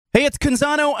Hey, it's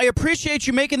Canzano. I appreciate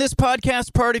you making this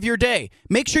podcast part of your day.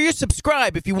 Make sure you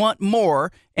subscribe if you want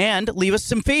more and leave us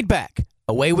some feedback.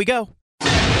 Away we go.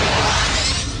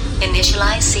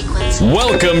 Initialize sequence.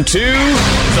 Welcome to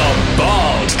The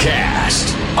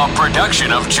Baldcast, a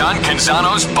production of John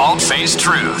Canzano's Bald-Faced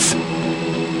Truth.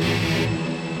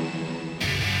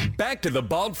 Back to The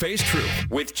Bald-Faced Truth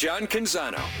with John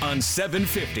Canzano on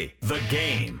 750 The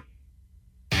Game.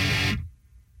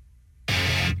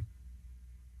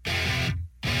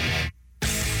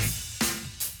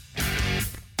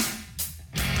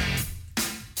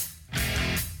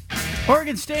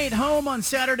 Oregon State home on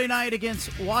Saturday night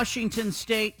against Washington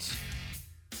State.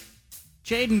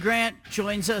 Jaden Grant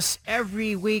joins us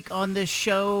every week on this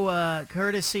show,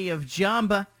 courtesy of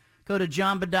Jamba. Go to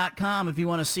Jamba.com if you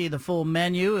want to see the full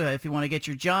menu, if you want to get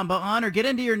your Jamba on, or get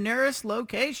into your nearest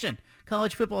location.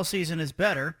 College football season is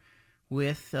better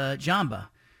with Jamba.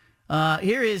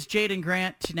 Here is Jaden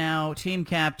Grant, now team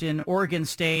captain, Oregon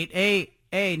State.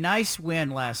 A nice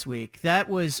win last week. That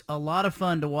was a lot of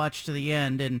fun to watch to the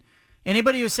end, and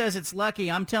anybody who says it's lucky,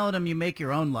 I'm telling them you make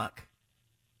your own luck.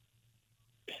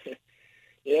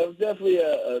 Yeah, it was definitely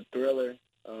a thriller.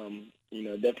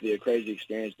 Definitely a crazy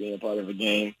experience being a part of a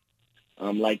game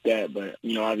like that. But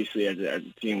obviously as a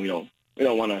team, we don't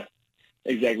want to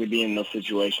exactly be in those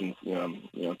situations,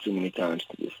 too many times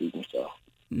this season. So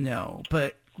no,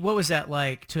 but what was that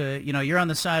like? You're on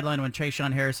the sideline when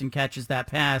Trayshawn Harrison catches that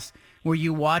pass. Were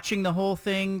you watching the whole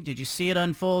thing? Did you see it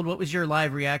unfold? What was your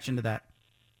live reaction to that?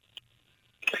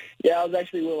 Yeah, I was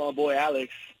actually with my boy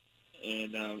Alex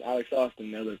and Alex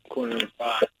Austin, the other corner of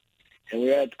 5. And we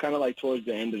were at kind of like towards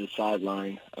the end of the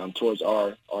sideline, towards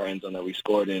our end zone that we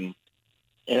scored in.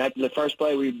 And after the first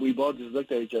play, we both just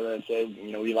looked at each other and said,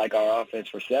 we like our offense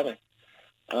for 7.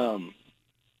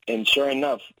 And sure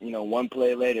enough, one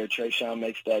play later, Trayshawn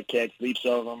makes that catch, leaps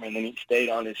over him, and then he stayed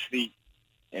on his feet.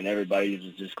 And everybody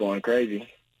was just going crazy.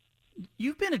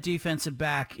 You've been a defensive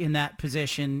back in that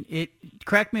position.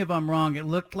 Correct me if I'm wrong, it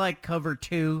looked like cover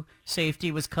 2,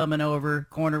 safety was coming over,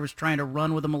 corner was trying to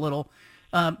run with him a little.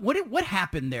 What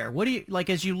happened there? What do you like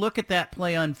as you look at that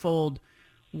play unfold?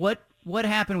 What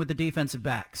happened with the defensive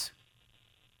backs?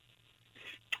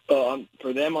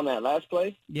 For them on that last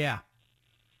play? Yeah.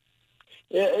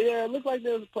 Yeah, it looked like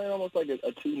they was playing almost like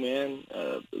a two-man.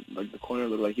 Like the corner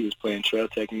looked like he was playing trail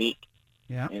technique.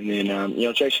 Yeah. And then,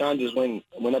 Trayshawn just went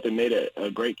up and made a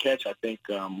great catch. I think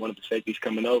one of the safeties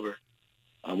coming over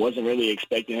wasn't really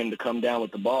expecting him to come down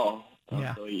with the ball.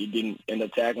 So he didn't end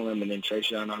up tackling him. And then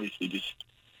Trayshawn obviously just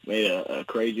made a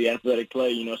crazy athletic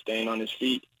play, staying on his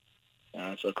feet.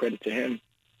 So credit to him.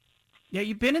 Yeah,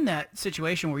 you've been in that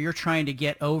situation where you're trying to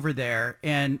get over there.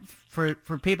 And for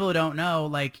people who don't know,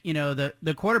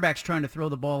 the quarterback's trying to throw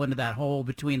the ball into that hole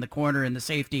between the corner and the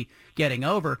safety getting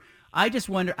over. I just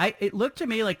wonder, it looked to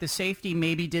me like the safety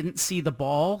maybe didn't see the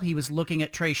ball. He was looking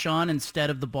at Trayshawn instead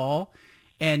of the ball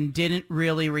and didn't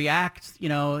really react. He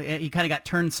kind of got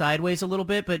turned sideways a little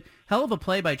bit, but hell of a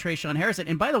play by Trayshawn Harrison.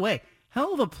 And by the way,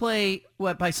 hell of a play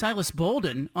by Silas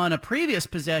Bolden on a previous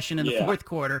possession in the fourth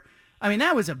quarter. I mean,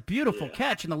 that was a beautiful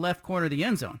catch in the left corner of the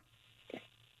end zone.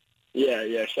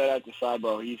 Yeah. Shout out to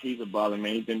Cybo. He's a baller,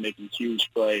 man. He's been making huge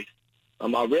plays.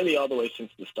 Really all the way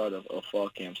since the start of fall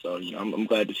camp. So, I'm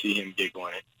glad to see him get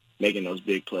going, making those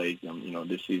big plays,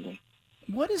 this season.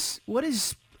 What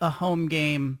is a home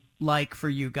game like for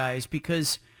you guys?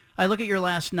 Because I look at your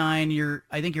last 9,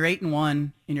 I think you're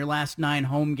 8-1 in your last 9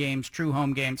 home games, true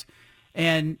home games.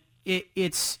 And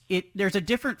there's a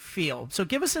different feel. So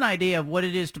give us an idea of what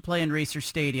it is to play in Racer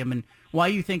Stadium and why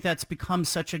you think that's become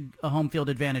such a home field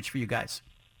advantage for you guys.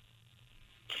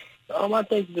 I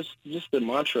think just the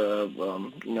mantra of,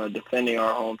 defending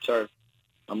our home turf.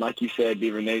 Like you said,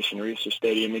 Beaver Nation, Research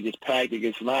Stadium, it gets packed, it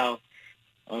gets loud.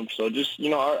 So just,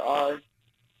 our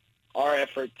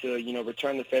effort to,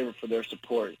 return the favor for their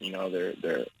support,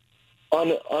 their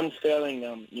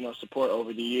unfailing, support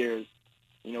over the years.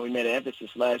 We made an emphasis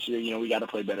last year, we got to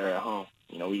play better at home.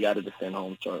 We got to defend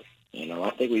home turf. I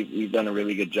think we've done a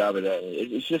really good job of that.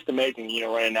 It's just amazing,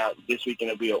 running out this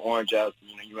weekend, it'll be an orange out,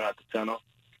 you run out the tunnel.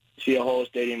 See a whole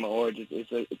stadium of orange,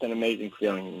 it's an amazing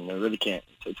feeling. It really can't.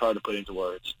 It's hard to put into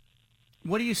words.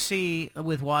 What do you see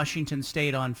with Washington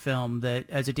State on film? That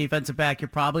as a defensive back, you're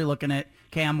probably looking at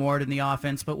Cam Ward in the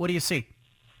offense, but what do you see?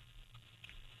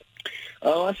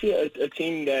 I see a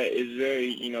team that is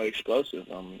very, explosive.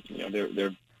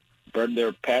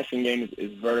 Their passing game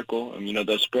is vertical.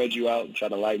 They'll spread you out and try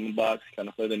to lighten the box, kind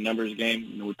of play the numbers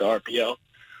game, with the RPO.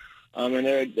 And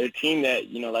they're a team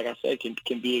that, like I said,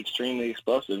 can be extremely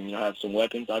explosive. Have some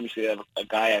weapons. Obviously, they have a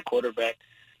guy at quarterback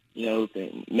who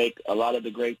can make a lot of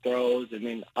the great throws, and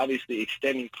then obviously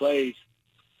extending plays.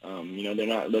 They're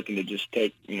not looking to just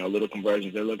take, little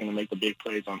conversions. They're looking to make the big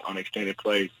plays on extended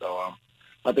plays. So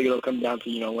I think it'll come down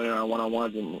to, winning on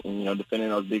one-on-ones and defending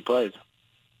those big plays.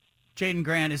 Jaden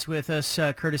Grant is with us,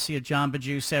 courtesy of John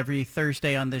Bajus, every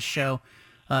Thursday on this show.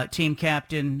 Team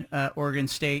captain, Oregon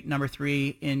State, number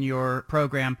 3 in your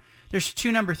program. There's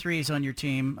 2 number 3s on your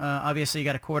team. Obviously, you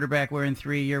got a quarterback wearing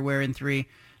 3, you're wearing 3.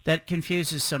 That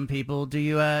confuses some people. Do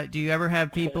you ever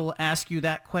have people ask you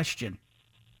that question?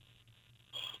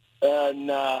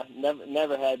 Nah,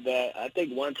 never had that. I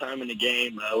think one time in the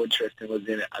game when Tristan was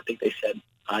in it, I think they said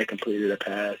I completed a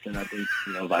pass, and I think,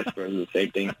 vice versa, the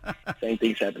same thing. Same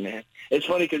things happen to him. It's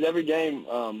funny because every game,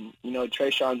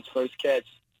 Trayshawn's first catch,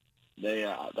 they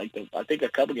I think a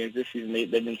couple games this season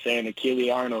they've been saying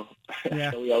Achille Arnold.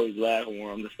 Yeah. So we always laugh when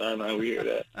we're on the sideline. We hear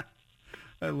that.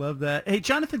 I love that. Hey,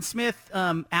 Jonathan Smith,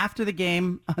 after the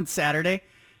game on Saturday,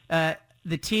 the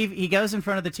TV, he goes in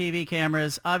front of the TV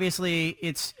cameras. Obviously,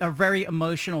 it's a very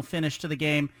emotional finish to the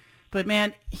game. But,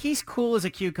 man, he's cool as a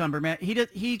cucumber, man.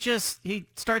 He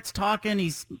starts talking.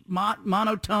 He's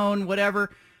monotone,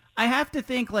 whatever. I have to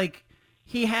think,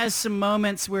 he has some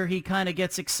moments where he kind of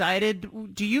gets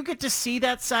excited. Do you get to see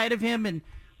that side of him? And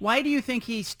why do you think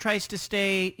he tries to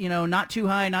stay, not too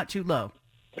high, not too low?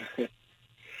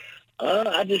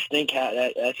 I just think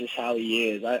that's just how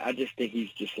he is. I just think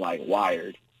he's just,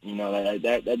 wired.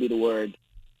 That'd be the word.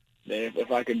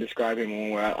 If I could describe him in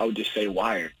one word, I would just say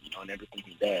wired, in everything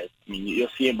he does. I mean, you'll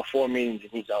see him before meetings,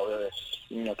 and he's always,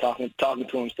 talking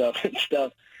to himself and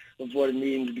stuff before the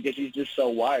meetings because he's just so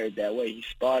wired that way. He's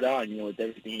spot on, with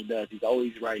everything he does. He's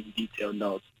always writing detailed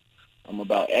notes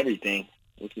about everything,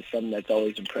 which is something that's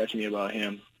always impressed me about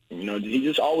him.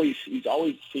 He's always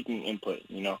seeking input,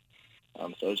 So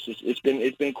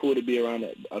it's been cool to be around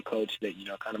a coach that,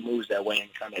 kind of moves that way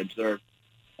and kind of observe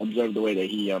the way that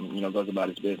he, goes about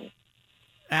his business.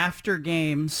 After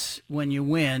games, when you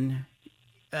win,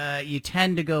 you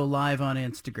tend to go live on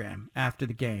Instagram after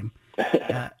the game.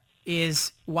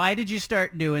 Why did you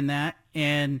start doing that,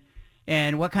 and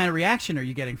what kind of reaction are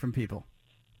you getting from people?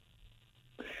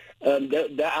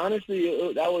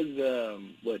 Honestly, that was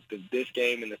this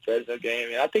game and the Fresno game.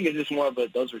 And I think it's just more of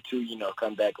those were 2,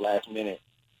 comeback last minute,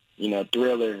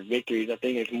 thriller victories. I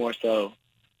think it's more so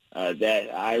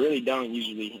that I really don't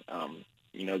usually,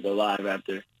 go live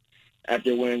after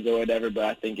wins or whatever. But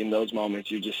I think in those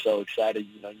moments you're just so excited.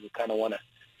 You kind of want to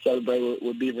celebrate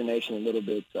with Beaver Nation a little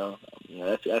bit. So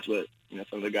that's what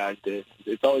some of the guys did.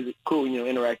 It's always cool,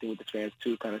 interacting with the fans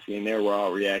too, kind of seeing their raw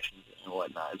reactions and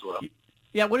whatnot as well.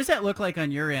 Yeah, what does that look like on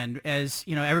your end? As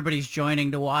everybody's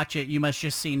joining to watch it, you must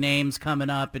just see names coming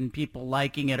up and people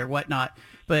liking it or whatnot.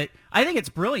 But I think it's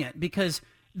brilliant because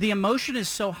the emotion is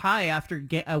so high after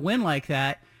a win like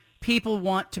that. People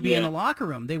want to be in the locker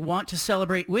room. They want to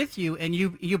celebrate with you, and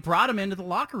you brought them into the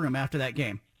locker room after that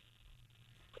game.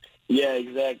 Yeah,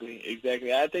 exactly.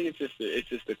 I think it's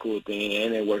just a cool thing,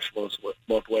 and it works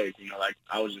both ways. Like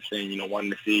I was just saying,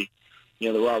 wanting to see,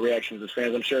 the raw reactions of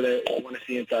fans. I'm sure they want to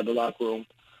see inside the locker room,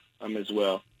 as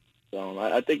well. So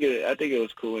I think it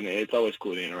was cool, and it's always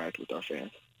cool to interact with our fans.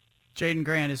 Jaden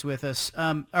Grant is with us.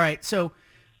 All right, so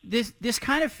this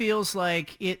kind of feels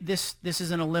like this is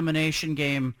an elimination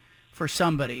game for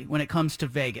somebody when it comes to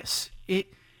Vegas.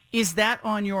 Is that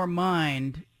on your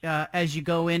mind as you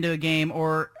go into a game,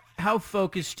 or how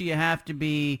focused do you have to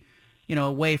be,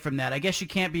 away from that? I guess you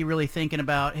can't be really thinking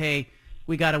about, hey,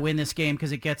 we got to win this game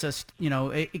because it gets us,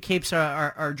 it keeps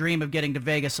our dream of getting to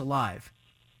Vegas alive.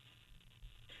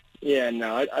 Yeah,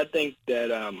 no, I think that,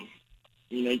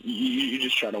 you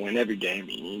just try to win every game,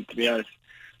 to be honest.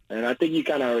 And I think you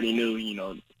kind of already knew,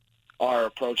 our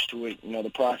approach to it, the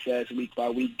process week by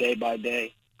week, day by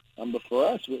day. But for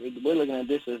us, we're looking at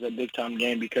this as a big-time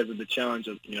game because of the challenge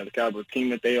of, the caliber of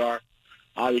team that they are,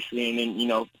 obviously. And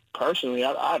then, personally,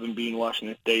 I haven't beaten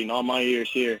Washington State in all my years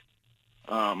here.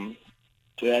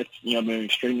 So that's, been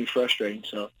extremely frustrating.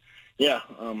 So, yeah,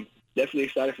 definitely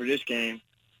excited for this game.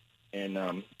 And,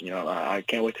 I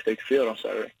can't wait to take the field on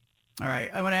Saturday. All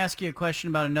right. I want to ask you a question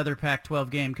about another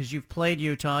Pac-12 game because you've played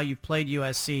Utah, you've played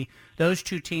USC. Those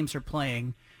 2 teams are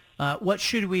playing. What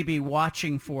should we be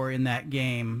watching for in that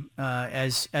game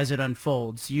as it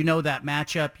unfolds? You know that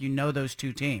matchup. You know those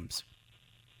 2 teams.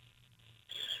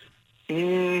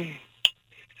 I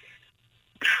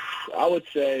would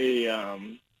say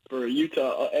for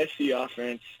Utah, SC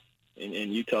offense and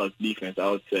Utah's defense,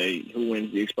 I would say who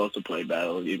wins the explosive play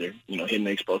battle, either, hitting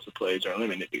the explosive plays or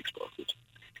eliminating the explosives.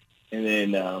 And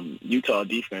then Utah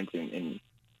defense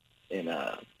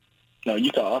Utah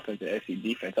offense and SC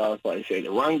defense, I would probably say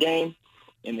the run game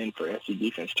And then for SC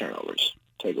defense, turnovers,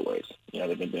 takeaways.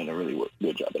 They've been doing a really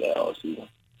good job of that all season.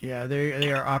 Yeah,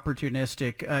 they are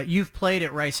opportunistic. You've played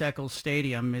at Rice-Eccles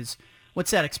Stadium.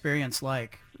 What's that experience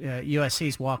like?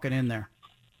 USC's walking in there.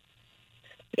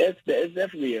 Yeah, it's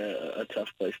definitely a tough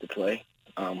place to play.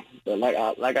 But like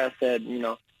I said,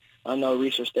 I know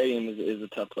Reser Stadium is a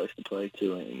tough place to play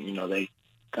too, and they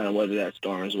kind of weather that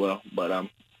storm as well. But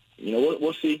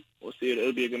we'll see. We'll see.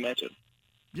 It'll be a good matchup.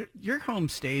 Your home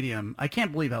stadium, I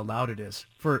can't believe how loud it is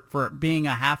for being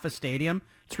a half a stadium.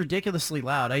 It's ridiculously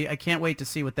loud. I can't wait to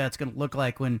see what that's going to look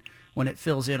like when it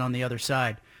fills in on the other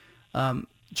side.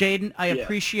 Jaden, I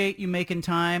appreciate you making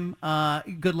time.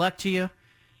 Good luck to you.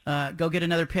 Go get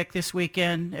another pick this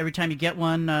weekend. Every time you get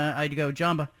one, I'd go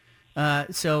Jamba.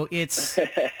 So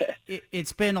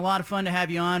it's been a lot of fun to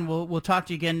have you on. We'll talk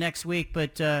to you again next week,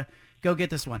 but go get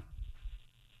this one.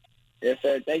 Yes,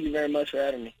 sir. Thank you very much for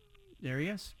having me. There he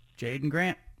is, Jaden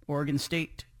Grant, Oregon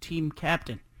State team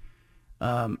captain.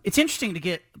 It's interesting to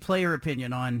get player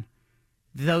opinion on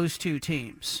those two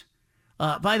teams.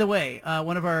 By the way,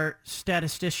 one of our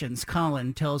statisticians,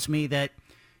 Colin, tells me that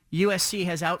USC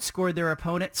has outscored their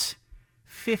opponents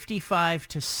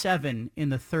 55-7 in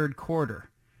the third quarter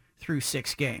through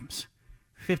 6 games.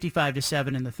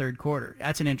 55-7 in the third quarter.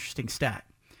 That's an interesting stat.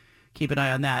 Keep an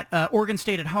eye on that. Oregon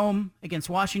State at home against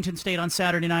Washington State on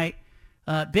Saturday night.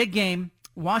 Big game.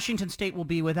 Washington State will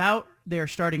be without their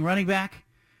starting running back.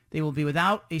 They will be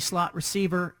without a slot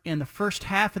receiver, and the first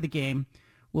half of the game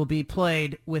will be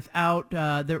played without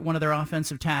one of their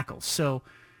offensive tackles. So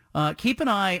keep an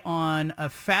eye on a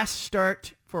fast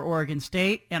start for Oregon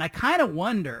State, and I kind of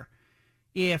wonder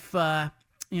if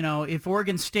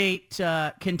Oregon State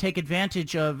can take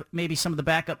advantage of maybe some of the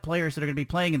backup players that are going to be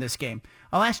playing in this game.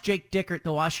 I'll ask Jake Dickert,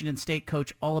 the Washington State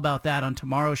coach, all about that on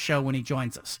tomorrow's show when he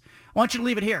joins us. I want you to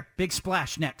leave it here. Big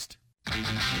Splash next.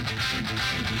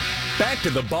 Back to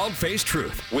the Bald-Faced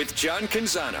Truth with John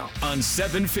Canzano on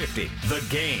 750 The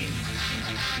Game.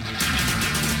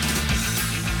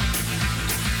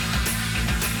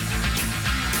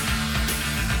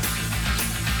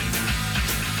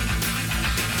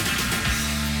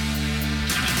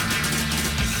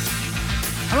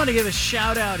 I want to give a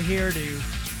shout out here to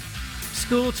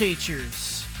school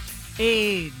teachers,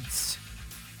 aides,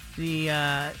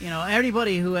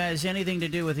 everybody who has anything to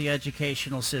do with the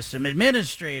educational system,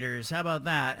 administrators. How about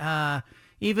that?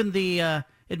 Even the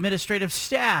administrative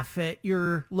staff at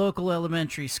your local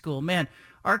elementary school. Man,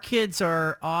 our kids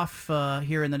are off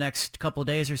here in the next couple of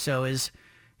days or so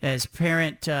as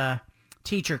parent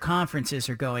teacher conferences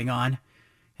are going on.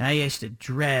 And I used to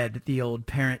dread the old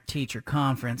parent teacher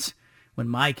conference. When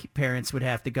my parents would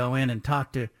have to go in and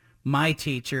talk to my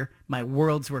teacher, my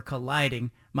worlds were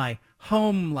colliding. My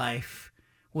home life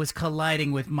was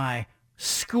colliding with my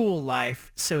school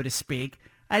life, so to speak.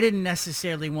 I didn't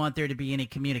necessarily want there to be any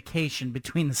communication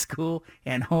between the school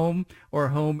and home or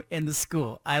home and the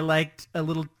school. I liked a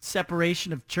little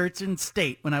separation of church and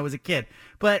state when I was a kid.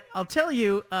 But I'll tell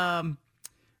you, the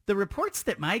reports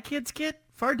that my kids get,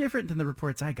 far different than the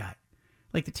reports I got.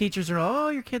 Like the teachers are, oh,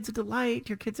 your kid's a delight.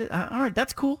 Your kid's all right.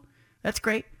 That's cool. That's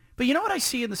great. But you know what I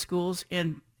see in the schools,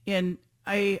 and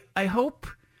I hope,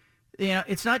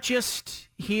 it's not just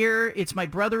here. It's my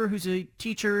brother who's a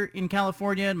teacher in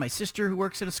California, and my sister who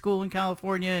works at a school in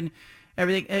California, and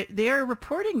everything. They are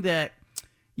reporting that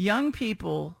young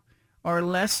people are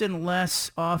less and less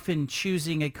often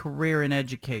choosing a career in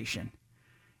education.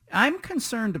 I'm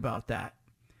concerned about that,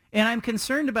 and I'm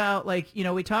concerned about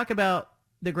we talk about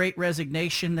the great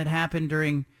resignation that happened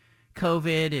during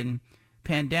COVID and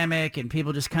pandemic, and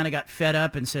people just kind of got fed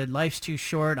up and said, life's too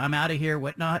short, I'm out of here,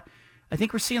 whatnot. I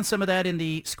think we're seeing some of that in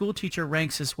the school teacher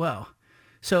ranks as well.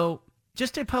 So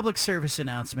just a public service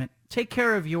announcement. Take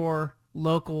care of your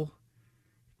local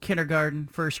kindergarten,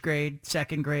 first grade,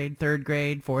 second grade, third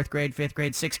grade, fourth grade, fifth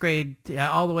grade, sixth grade,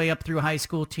 all the way up through high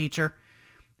school teacher.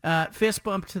 Fist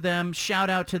bump to them,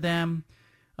 shout out to them.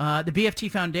 The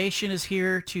BFT Foundation is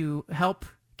here to help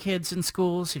kids in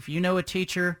schools. If you know a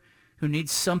teacher who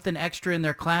needs something extra in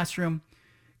their classroom,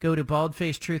 go to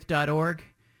baldfacetruth.org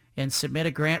and submit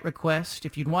a grant request.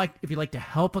 If you'd like to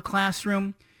help a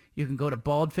classroom, you can go to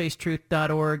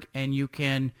baldfacetruth.org and you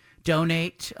can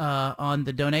donate on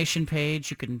the donation page.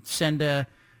 You can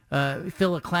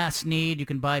fill a class need. You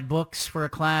can buy books for a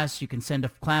class. You can send a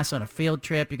class on a field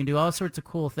trip. You can do all sorts of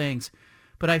cool things.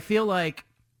 But I feel like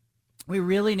we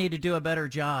really need to do a better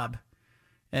job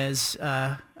as,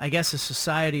 I guess, a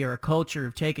society or a culture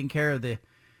of taking care of the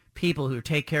people who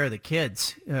take care of the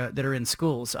kids that are in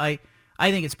schools. I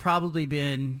think it's probably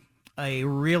been a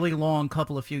really long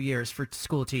few years for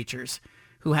school teachers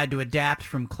who had to adapt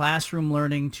from classroom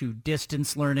learning to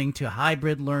distance learning to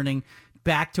hybrid learning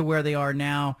back to where they are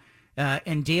now,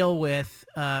 and deal with,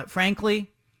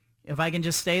 frankly, if I can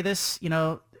just say this,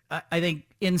 I think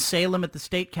in Salem at the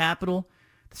state capitol,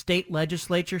 the state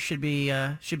legislature should be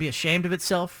ashamed of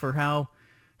itself for how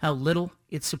little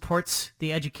it supports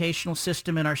the educational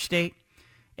system in our state,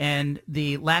 and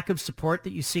the lack of support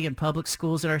that you see in public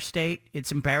schools in our state.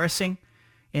 It's embarrassing,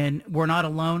 and we're not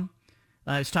alone.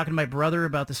 I was talking to my brother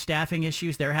about the staffing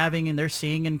issues they're having and they're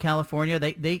seeing in California.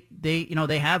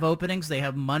 They have openings, they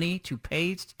have money to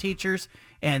pay teachers,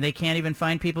 and they can't even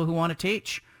find people who want to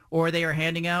teach. Or they are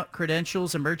handing out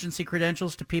credentials, emergency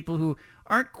credentials, to people who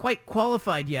aren't quite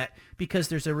qualified yet because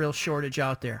there's a real shortage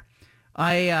out there.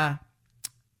 I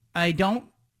don't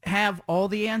have all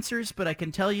the answers, but I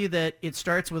can tell you that it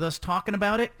starts with us talking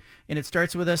about it, and it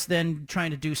starts with us then trying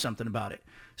to do something about it.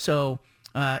 So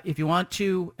if you want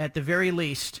to, at the very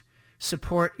least,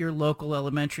 support your local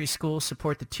elementary school,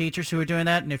 support the teachers who are doing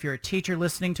that. And if you're a teacher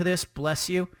listening to this, bless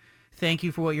you. Thank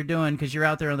you for what you're doing, because you're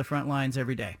out there on the front lines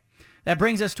every day. That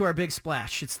brings us to our big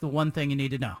splash. It's the one thing you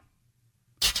need to know.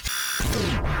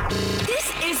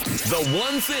 This is the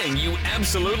one thing you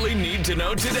absolutely need to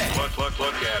know today. Look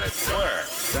at it. Where?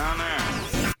 Down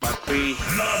there. Must be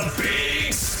the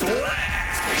Big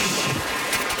Splash.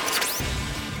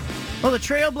 Well, the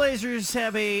Trailblazers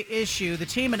have a issue. The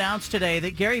team announced today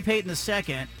that Gary Payton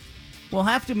II will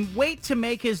have to wait to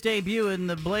make his debut in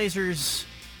the Blazers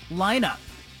lineup.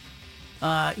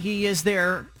 He is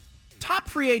their top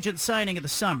free agent signing of the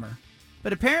summer,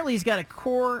 but apparently he's got a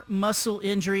core muscle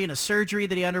injury and a surgery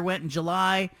that he underwent in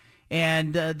July,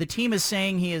 and the team is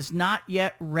saying he is not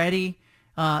yet ready.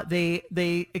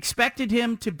 They expected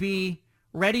him to be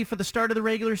ready for the start of the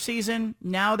regular season.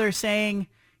 Now they're saying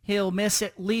he'll miss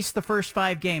at least the first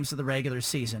 5 games of the regular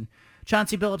season.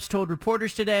 Chauncey Billups told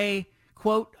reporters today,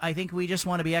 quote, "I think we just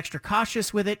want to be extra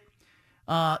cautious with it."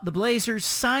 The Blazers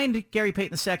signed Gary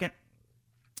Payton II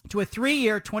to a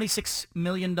 3-year, $26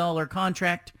 million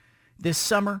contract this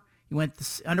summer. He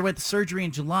underwent the surgery in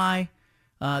July.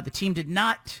 The team did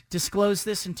not disclose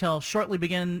this until shortly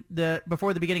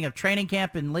before the beginning of training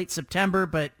camp in late September,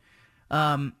 but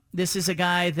this is a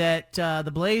guy that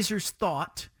the Blazers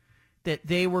thought that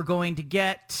they were going to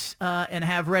get and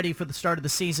have ready for the start of the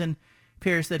season.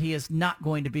 Appears that he is not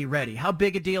going to be ready. How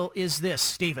big a deal is this,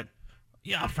 Stephen?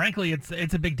 Yeah, frankly,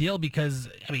 it's a big deal because,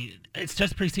 it's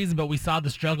just preseason, but we saw the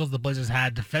struggles the Blazers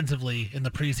had defensively in the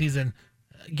preseason.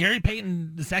 Gary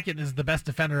Payton II is the best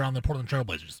defender on the Portland Trail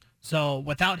Blazers. So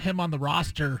without him on the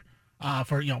roster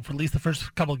for at least the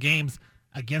first couple of games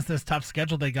against this tough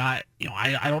schedule they got,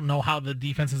 I don't know how the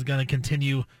defense is going to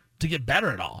continue to get better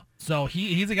at all. So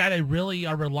he's a guy they really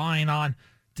are relying on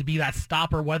to be that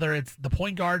stopper, whether it's the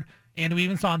point guard, and we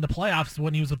even saw in the playoffs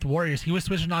when he was with the Warriors, he was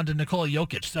switching on to Nikola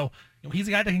Jokic. So he's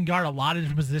a guy that can guard a lot of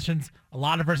different positions, a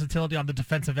lot of versatility on the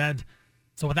defensive end.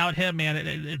 So without him, man,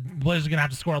 the Blazers are going to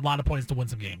have to score a lot of points to win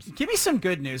some games. Give me some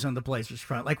good news on the Blazers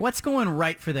front. Like, what's going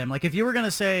right for them? Like, if you were going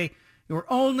to say you were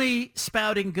only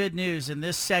spouting good news in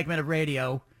this segment of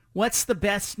radio, what's the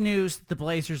best news that the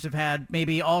Blazers have had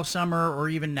maybe all summer or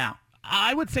even now?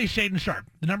 I would say Shaedon Sharpe,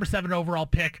 the number 7 overall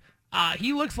pick.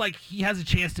 He looks like he has a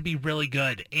chance to be really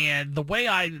good. And the way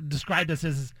I describe this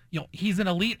is, he's an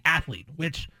elite athlete,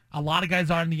 which a lot of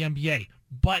guys are in the NBA.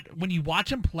 But when you watch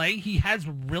him play, he has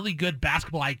really good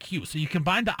basketball IQ. So you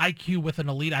combine the IQ with an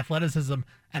elite athleticism,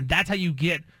 and that's how you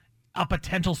get a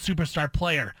potential superstar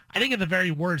player. I think at the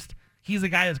very worst, he's a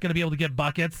guy that's going to be able to get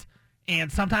buckets. And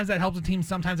sometimes that helps a team,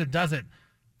 sometimes it doesn't.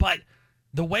 But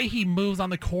the way he moves on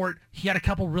the court, he had a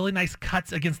couple really nice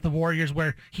cuts against the Warriors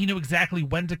where he knew exactly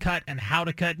when to cut and how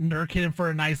to cut. Nurk hit him for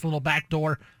a nice little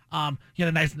backdoor. He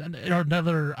had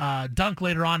another dunk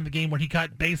later on in the game where he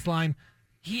cut baseline.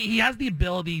 He has the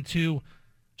ability to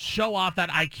show off that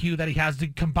IQ that he has, to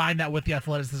combine that with the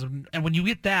athleticism. And when you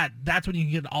get that, that's when you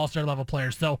can get an all-star level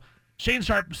player. So Shaedon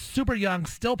Sharpe, super young,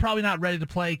 still probably not ready to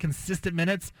play consistent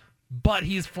minutes, but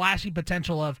he's flashing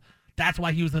potential of that's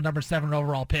why he was the number 7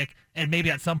 overall pick, and maybe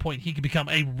at some point he could become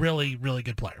a really, really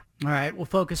good player. All right, we'll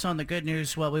focus on the good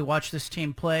news while we watch this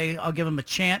team play. I'll give them a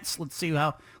chance. Let's see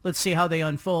how they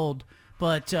unfold.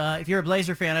 But if you're a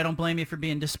Blazer fan, I don't blame you for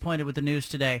being disappointed with the news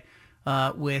today.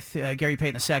 With Gary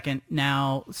Payton II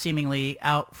now seemingly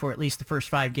out for at least the first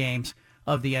 5 games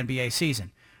of the NBA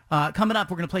season. Coming up,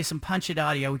 we're going to play some Punch It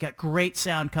audio. We got great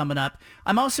sound coming up.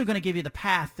 I'm also going to give you the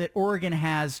path that Oregon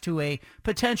has to a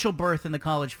potential berth in the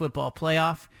college football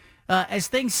playoff. As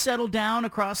things settle down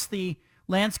across the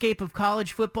landscape of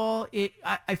college football,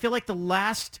 I feel like the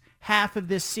last half of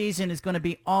this season is going to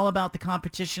be all about the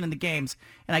competition and the games,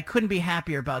 and I couldn't be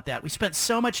happier about that. We spent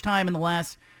so much time in the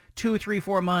last 2, 3,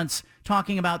 4 months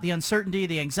talking about the uncertainty,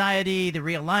 the anxiety, the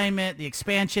realignment, the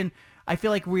expansion. I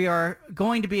feel like we are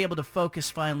going to be able to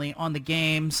focus finally on the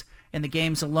games and the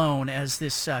games alone as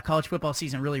this college football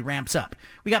season really ramps up.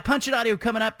 We got Punch It Audio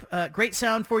coming up. Great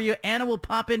sound for you. Anna will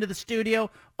pop into the studio.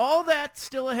 All that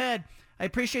still ahead. I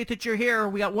appreciate that you're here.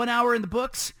 We got 1 hour in the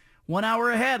books, 1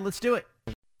 hour ahead. Let's do it.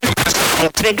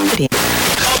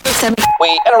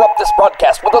 We interrupt this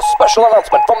broadcast with a special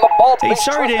announcement from the Bald Face.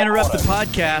 Hey, sorry to Truth interrupt the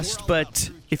Headquarters. podcast,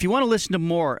 but if you want to listen to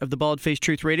more of the Bald Face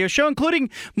Truth Radio Show, including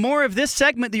more of this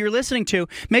segment that you're listening to,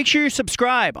 make sure you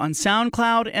subscribe on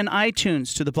SoundCloud and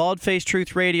iTunes to the Bald Face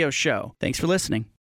Truth Radio Show. Thanks for listening.